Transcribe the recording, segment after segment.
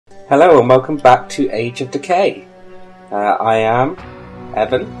Hello and welcome back to Age of Decay. I am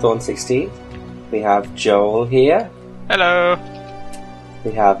Evan, Thorn16. We have Joel here. Hello.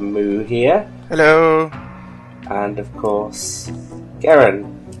 We have Moo here. Hello. And of course,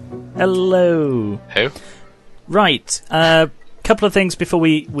 Garen. Hello. Who? Right, couple of things before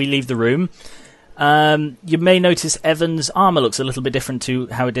we leave the room. You may notice Evan's armour looks a little bit different to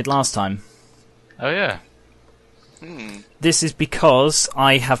how it did last time. Oh, yeah. This is because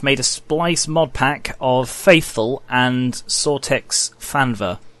I have made a splice mod pack of Faithful and Sortex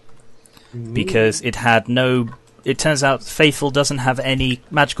Fanva. Because it had no... It turns out Faithful doesn't have any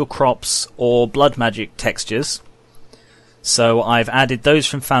magical crops or blood magic textures. So I've added those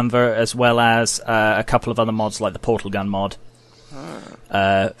from Fanva as well as a couple of other mods like the Portal Gun mod.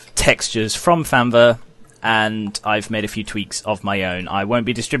 Textures from Fanva, and I've made a few tweaks of my own. I won't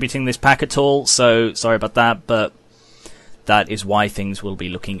be distributing this pack at all, so sorry about that, but that is why things will be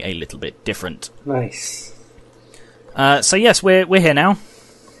looking a little bit different. Nice. So yes, we're here now.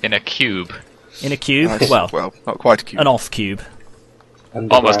 In a cube. In a cube. Nice. Well, not quite a cube. an off cube.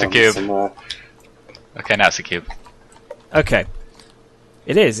 Almost a cube. Somewhere. Okay, now it's a cube. Okay.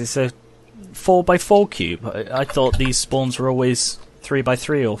 It is. It's a 4x4 cube. I thought these spawns were always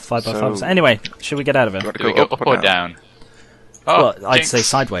 3x3 or 5x5. So anyway, should we get out of here? Do we go up or down? Oh, Well, I'd jinx. say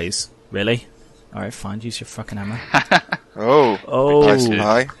sideways. Really? Alright, fine. Use your fucking hammer. Oh. Nice and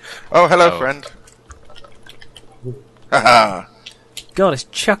high. Oh, hello, Oh. friend. Haha. God, it's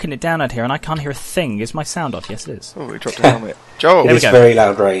chucking it down out here and I can't hear a thing. Is my sound off? Yes, it is. Oh, we dropped a helmet. Joel. There we It's go. very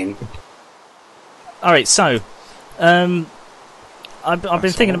loud rain. Alright, so... I've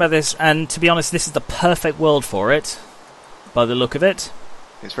been thinking about this, and to be honest, this is the perfect world for it, by the look of it.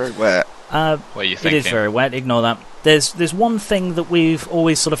 It's very wet. What are you It thinking? is very wet, ignore that. There's one thing that we've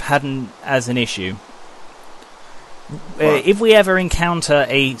always sort of had as an issue. What? If we ever encounter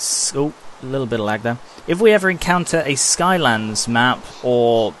a little bit of lag there. If we ever encounter a Skylands map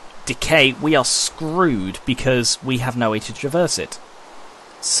or Decay, we are screwed because we have no way to traverse it.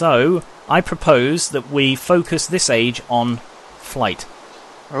 So, I propose that we focus this age on flight.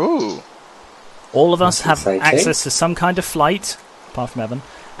 Oh. All of us That's have exciting. access to some kind of flight, apart from Evan,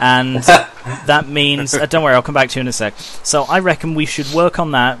 and that means... don't worry, I'll come back to you in a sec. So I reckon we should work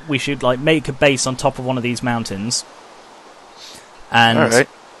on that. We should make a base on top of one of these mountains and Alright.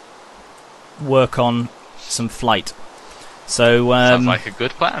 work on some flight. So Sounds like a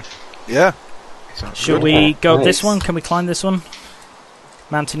good plan. Yeah. Sounds should good. we go up this Nice. one? Can we climb this one?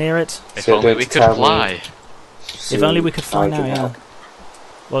 Mountaineer it? If So only don't we could tell me- fly. If only we could fly Soon I now, can yeah. help.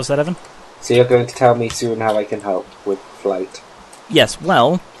 What was that, Evan? So you're going to tell me soon how I can help with flight? Yes,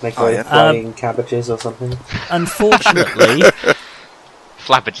 well, Like Oh, yeah. flying cabbages or something? unfortunately...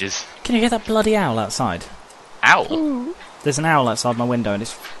 Flabbages. Can you hear that bloody owl outside? Ow. There's an owl outside my window and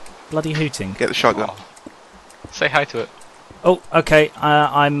it's bloody hooting. Get the shotgun. Oh. Say hi to it. Oh, okay.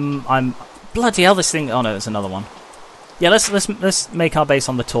 I'm bloody hell. This thing. Oh no, there's another one. Yeah, let's make our base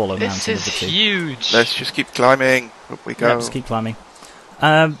on the taller This mountain of is the two. huge. Let's just keep climbing. Up we go. Yeah, just keep climbing.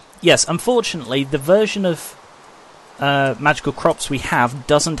 Yes, unfortunately, the version of magical crops we have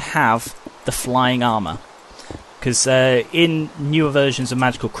doesn't have the flying armor because in newer versions of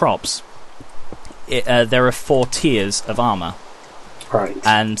magical crops, there are 4 tiers of armor, Right.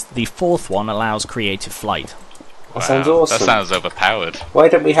 and the 4th one allows creative flight. That sounds awesome. That sounds overpowered. Why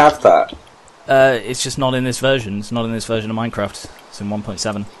don't we have that? It's just not in this version. It's not in this version of Minecraft. It's in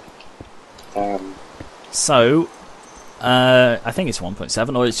 1.7. So, I think it's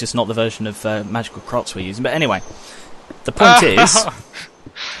 1.7, or it's just not the version of magical crops we're using. But anyway, the point is,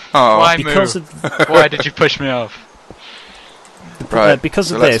 Oh, Why because move? of Why did you push me off? right. because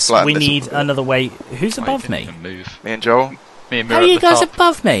So of let's this, flatten we this need up a bit. another way. Who's Why above didn't me? you Move. Me and Joel, Me and How Mira are you at the guys top.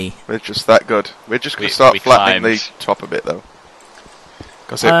 above me? we're just that good. We're just going We- to start we flattening climbed. the top a bit, though.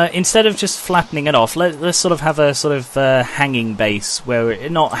 Because Instead of just flattening it off, let's sort of have a sort of hanging base where we're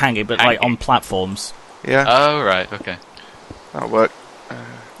not hanging, but like Hanging. on platforms. yeah, Oh, right, okay. that'll work.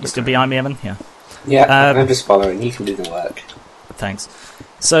 You still behind me, Evan? Yeah. Yeah, I'm just following. You can do the work. Thanks.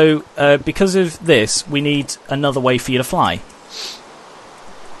 So, because of this, we need another way for you to fly.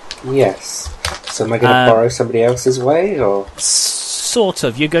 Yes. So am I going to borrow somebody else's way, or...? Sort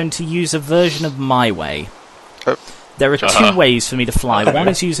of. You're going to use a version of my way. Oh. There are 2 ways for me to fly. One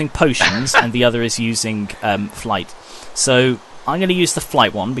is using potions, and the other is using flight. So I'm going to use the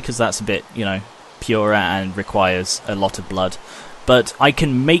flight one, because that's a bit, purer and requires a lot of blood. But I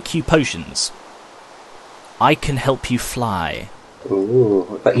can make you potions. I can help you fly.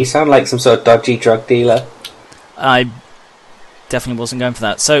 Ooh, but you sound like some sort of dodgy drug dealer. I definitely wasn't going for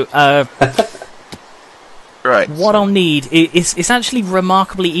that. So, Right. What I'll need it's actually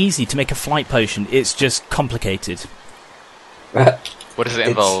remarkably easy to make a flight potion. It's just complicated. What does it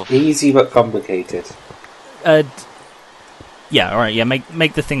involve? It's easy but complicated. Yeah, alright, yeah,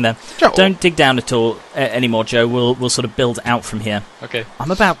 make the thing there. Joe. Don't dig down at all anymore, Joe. We'll sort of build out from here. Okay.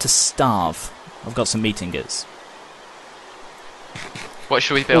 I'm about to starve. I've got some meat ingots. What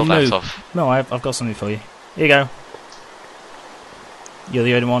should we build out of? No, I've got something for you. Here you go. You're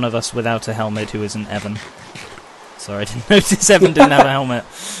the only one of us without a helmet who isn't Evan. Sorry, I didn't notice Evan didn't have a helmet.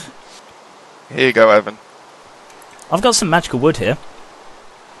 Here you go, Evan. I've got some magical wood here.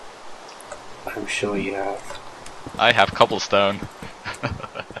 I'm sure you have. I have cobblestone.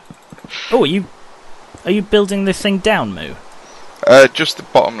 Oh, are you building this thing down, Moo? Just the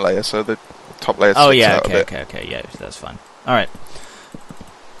bottom layer, so the top layer sticks out a bit. Okay, yeah, that's fine. Alright.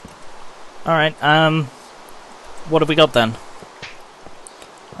 What have we got then?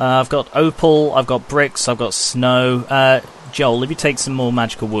 I've got opal, I've got bricks, I've got snow. Joel, if you take some more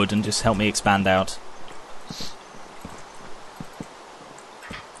magical wood and just help me expand out.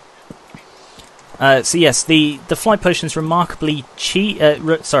 So yes, the flight potion is remarkably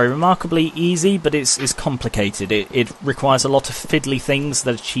remarkably easy, but it's complicated. It requires a lot of fiddly things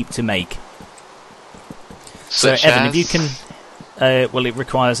that are cheap to make. So Evan, if you can, well, it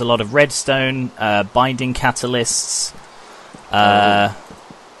requires a lot of redstone, binding catalysts,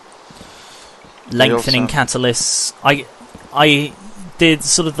 lengthening catalysts. The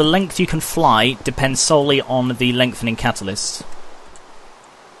sort of the length you can fly depends solely on the lengthening catalyst.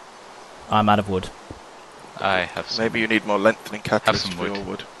 I'm out of wood. I have some. Maybe you need more lengthening catalyst for your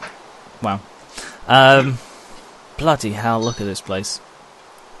wood. Wow. Bloody hell, look at this place.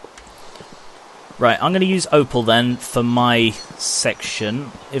 Right, I'm going to use opal then for my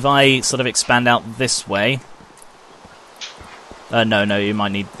section. If I sort of expand out this way... no, you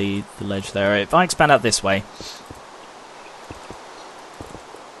might need the ledge there. If I expand out this way...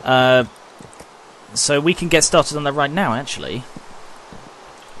 so we can get started on that right now, actually.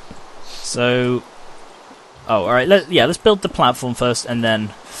 So... Oh, alright, let's build the platform first and then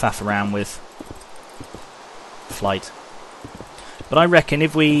faff around with flight. But I reckon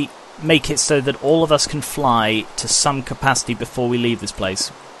if we make it so that all of us can fly to some capacity before we leave this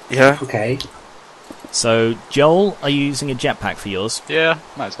place. Yeah. Okay. So, Joel, are you using a jetpack for yours? Yeah,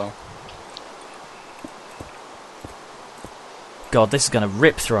 might as well. God, this is going to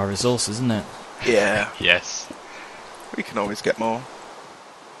rip through our resources, isn't it? Yeah. Yes. We can always get more.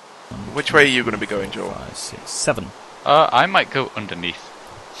 Which way are you going to be going, Joel? 5, 6, 7. I might go underneath.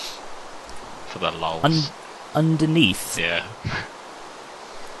 For the lols. Underneath? Yeah.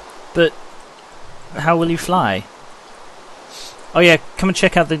 But how will you fly? Oh yeah, come and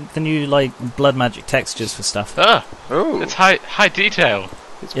check out the new like blood magic textures for stuff. Oh, it's high detail.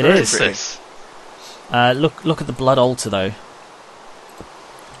 It is. Pretty. Look at the blood altar though.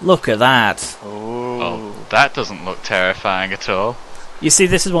 Look at that. Oh, that doesn't look terrifying at all. You see,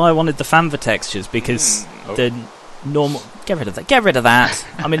 this is why I wanted the Fanva textures, because the normal... Get rid of that. Get rid of that.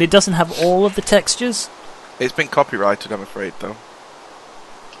 I mean, it doesn't have all of the textures. It's been copyrighted, I'm afraid, though.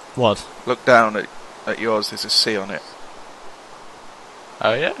 What? Look down at yours, there's a C on it.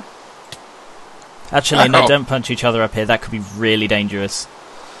 Oh, yeah? Actually, no, don't punch each other up here. That could be really dangerous.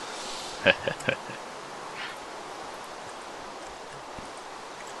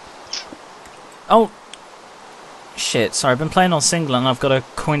 Oh! Shit, sorry, I've been playing on single and I've got a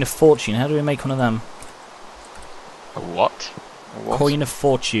coin of fortune. How do we make one of them? A what? Coin of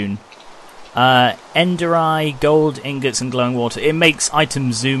fortune. Ender eye, gold ingots, and glowing water. It makes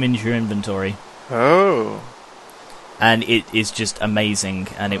items zoom into your inventory. Oh. And it is just amazing,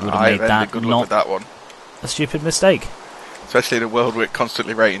 and it would have made that good not look at that one. A stupid mistake. Especially in a world where it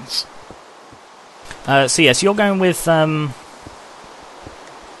constantly rains. So yes, you're going with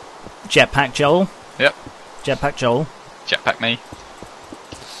Jetpack Joel. Yep. Jetpack Joel. Jetpack me.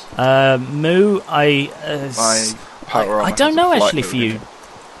 Moo, My power armor I don't know actually for moving. you.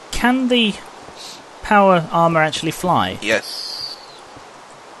 Can the power armor actually fly? Yes.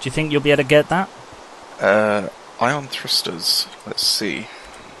 Do you think you'll be able to get that? Ion thrusters. Let's see.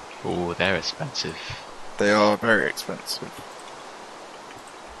 Oh, they're expensive. They are very expensive.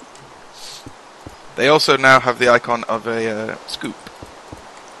 They also now have the icon of a scoop.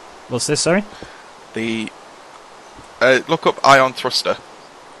 What's this, sorry? The look up ion thruster.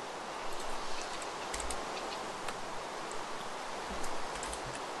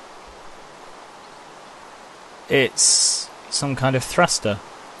 It's some kind of thruster.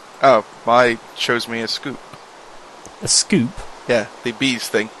 Oh, my shows me a scoop. A scoop? Yeah, the bees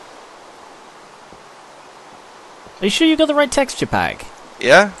thing. Are you sure you got the right texture pack?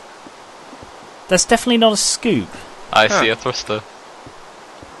 Yeah? That's definitely not a scoop. I see a thruster.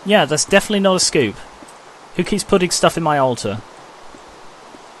 Yeah, that's definitely not a scoop. Who keeps putting stuff in my altar?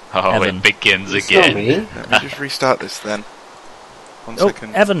 Oh, Evan. it begins It's again. not me. Let me just restart this then. One Oh,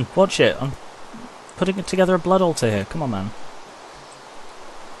 second. Evan, watch it. I'm putting together a blood altar here. Come on, man.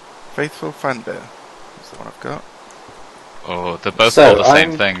 Faithful Fander is the one I've got. Oh, they're both So, called the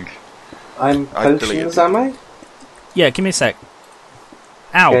same thing. I'm I deleted potions, it. am I? Yeah, give me a sec.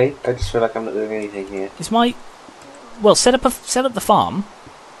 Ow. Okay, I just feel like I'm not doing anything here. Is my... Well, set up the farm.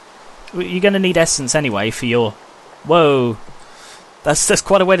 You're going to need essence anyway for your... Whoa. That's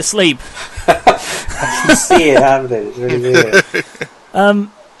quite a way to sleep. I can see it happening, it's really weird.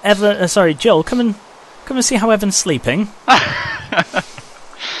 Evan, sorry, Joel, come and see how Evan's sleeping.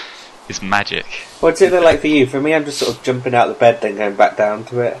 It's magic. What's it look like for you? For me, I'm just sort of jumping out of the bed, then going back down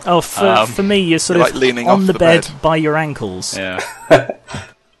to it. Oh, for me, you're sort You're of like leaning on off the the bed bed. by your ankles. Yeah.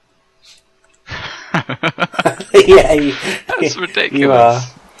 Yeah, That's ridiculous. you are.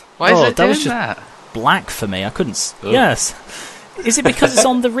 Why is Oh, it that was doing just- that? Black for me. I couldn't... Ugh. Yes. Is it because it's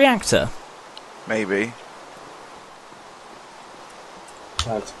on the reactor? Maybe.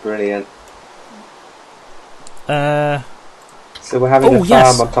 That's brilliant. Uh... So we're having Oh, a farm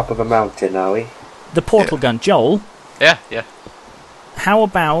yes. on top of a mountain, are we? The portal gun. Joel, Yeah. how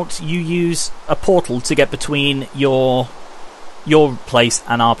about you use a portal to get between your place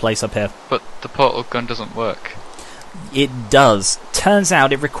and our place up here? But the portal gun doesn't work. It does. Turns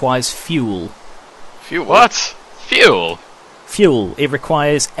out it requires fuel. Fuel. What? Fuel? Fuel. It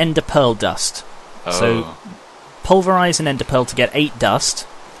requires ender pearl dust. Oh. So, pulverize an ender pearl to get 8 dust.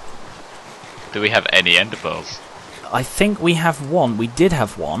 Do we have any ender pearls? I think we have one. We did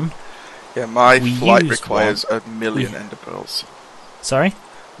have one. Yeah, my We flight used requires one. a million We- ender pearls. Sorry?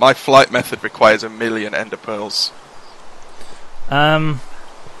 My flight method requires a million ender pearls. Oh,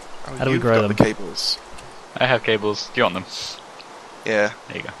 How do we grow got them? the cables. I have cables. Do you want them? Yeah.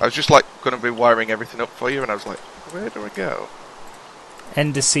 There you go. I was just like going to be wiring everything up for you, and I was like, where do I go?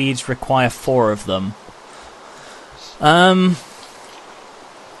 Ender seeds require 4 of them.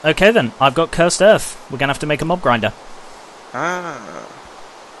 Okay then, I've got cursed earth. We're gonna have to make a mob grinder. Ah.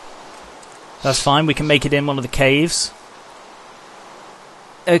 That's fine, we can make it in one of the caves.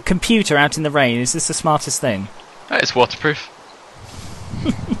 A computer out in the rain, is this the smartest thing? It's waterproof.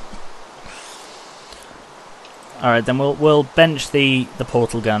 Alright, then we'll bench the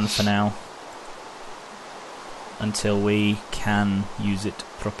portal gun for now. Until we can use it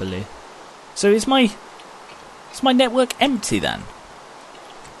properly. So is my network empty then?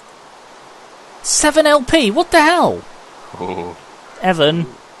 7 LP, what the hell? Oh. Evan,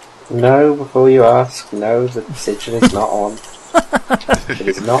 No, before you ask, no, the sigil is not on. It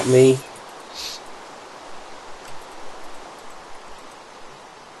is not me.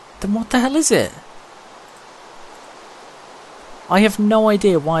 then what the hell is it? I have no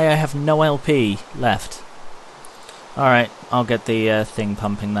idea why I have no LP left. Alright, I'll get the thing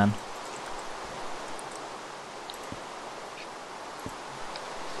pumping then.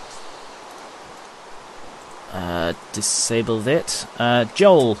 Disabled it.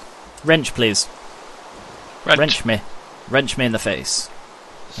 Joel, wrench please. Wrench me. Wrench me in the face.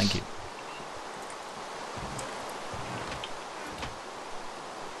 Thank you.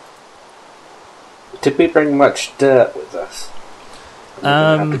 Did we bring much dirt with us? We're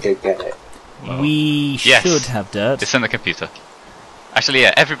gonna have to go get it. We Yes. should have dirt. It's in the computer. Actually,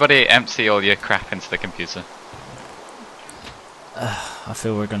 yeah, everybody empty all your crap into the computer. I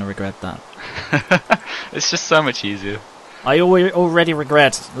feel we're going to regret that. It's just so much easier. I already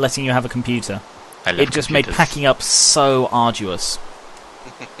regret letting you have a computer. I love It just made computers, packing up so arduous.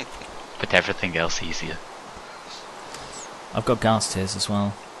 but everything else easier. I've got gas tears as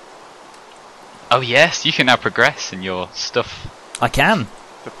well. Oh yes, you can now progress in your stuff. I can,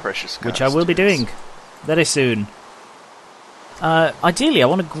 The precious gas. which I will be doing very soon. Ideally, I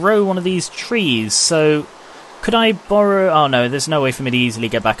want to grow one of these trees, so could I borrow... Oh no, there's no way for me to easily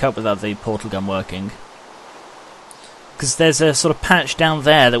get back up without the portal gun working. Because there's a sort of patch down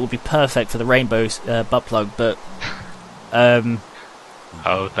there that would be perfect for the rainbow butt plug, but...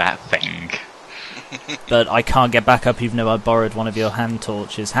 Oh, that thing. but I can't get back up even though I borrowed one of your hand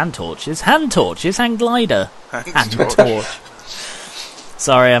torches. Hand torches? Hand torches? Hand glider? Hand torch.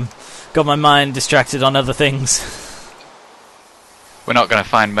 Sorry, got my mind distracted on other things. We're not going to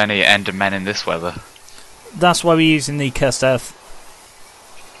find many Endermen in this weather. That's why we're using the cursed earth.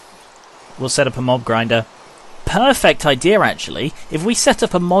 We'll set up a mob grinder. Perfect idea, actually. If we set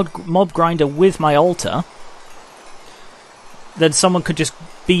up a mob grinder with my altar, then someone could just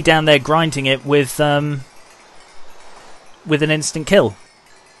be down there grinding it with an instant kill.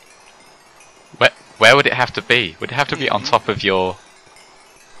 Where would it have to be? Would it have to be on top of your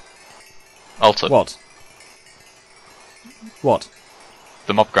altar? What? What?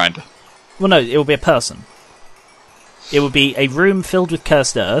 The mob grinder. Well, no, it would be a person. It would be a room filled with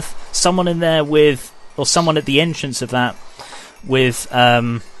cursed earth, someone in there with... or someone at the entrance of that with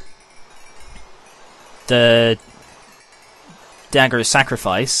the Dagger of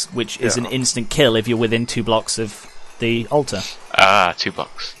Sacrifice, which is an instant kill if you're within 2 blocks of the altar. Ah, 2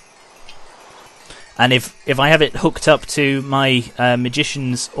 blocks. And if I have it hooked up to my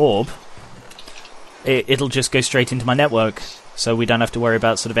Magician's Orb, it'll just go straight into my network, so we don't have to worry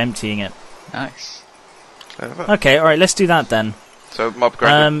about sort of emptying it. Nice. Okay, alright, let's do that then. So mob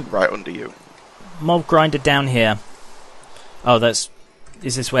grinder right under you. Mob grinder down here. Oh, is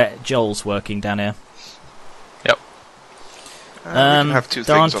this where Joel's working down here? Yep. We can have 2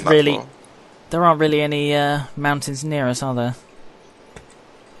 things on that floor. There aren't really any mountains near us, are there?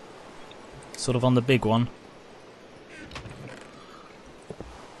 Sort of on the big one.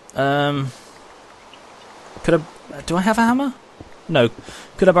 Do I have a hammer? No.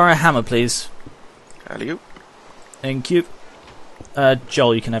 Could I borrow a hammer, please? Alley-oop. Thank you.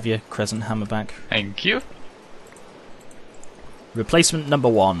 Joel, you can have your crescent hammer back. Thank you. Replacement number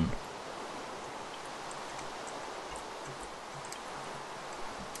 1.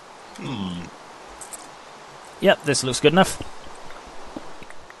 Yep, this looks good enough.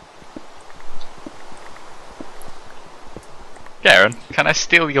 Garen, can I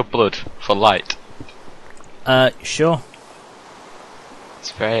steal your blood for light? Sure.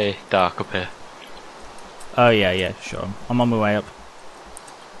 It's very dark up here. Oh yeah, sure. I'm on my way up.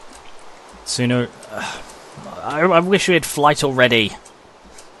 Sooner... I wish we had flight already.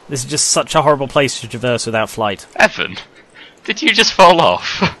 This is just such a horrible place to traverse without flight. Evan, did you just fall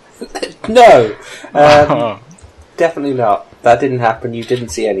off? No! Definitely not. That didn't happen, you didn't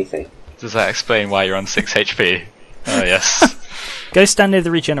see anything. Does that explain why you're on 6 HP? Oh yes. Go stand near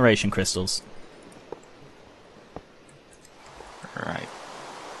the regeneration crystals. Right.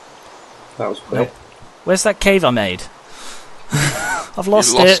 That was quick. Nope. Where's that cave I made? I've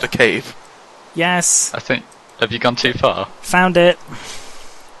lost it. You lost a cave. Yes. I think... Have you gone too far? Found it.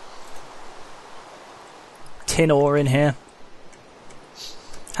 Tin ore in here.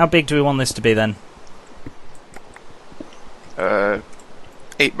 How big do we want this to be then? 8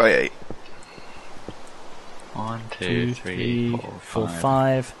 by 8. 1, 2, 3, 4,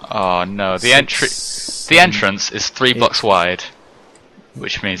 5. Oh no, the entrance is 3 blocks wide,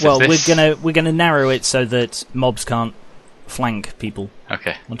 which means we're gonna narrow it so that mobs can't flank people.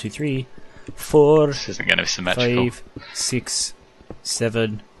 Okay. 1, 2, 3, 4. This isn't going to be symmetrical. 5, 6,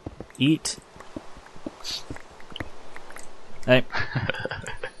 7, 8. Hey.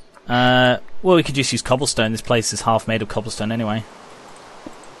 Well, we could just use cobblestone. This place is half made of cobblestone anyway.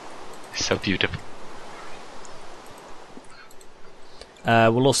 So beautiful.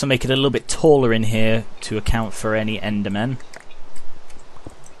 We'll also make it a little bit taller in here to account for any Endermen.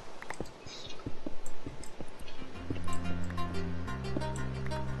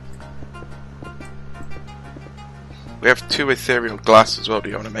 We have 2 ethereal glass as well. Do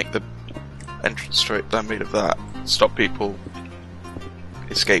you want to make the entrance straight down made of that? Stop people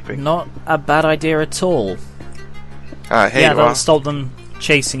escaping. Not a bad idea at all. Here yeah, you that'll are. stop them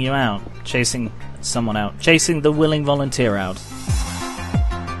chasing you out. Chasing someone out. Chasing the willing volunteer out.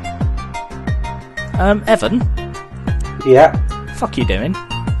 Evan? Yeah? Fuck you doing?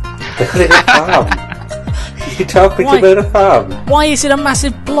 Building a farm. You told me to build a farm. Why is it a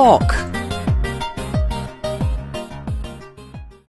massive block?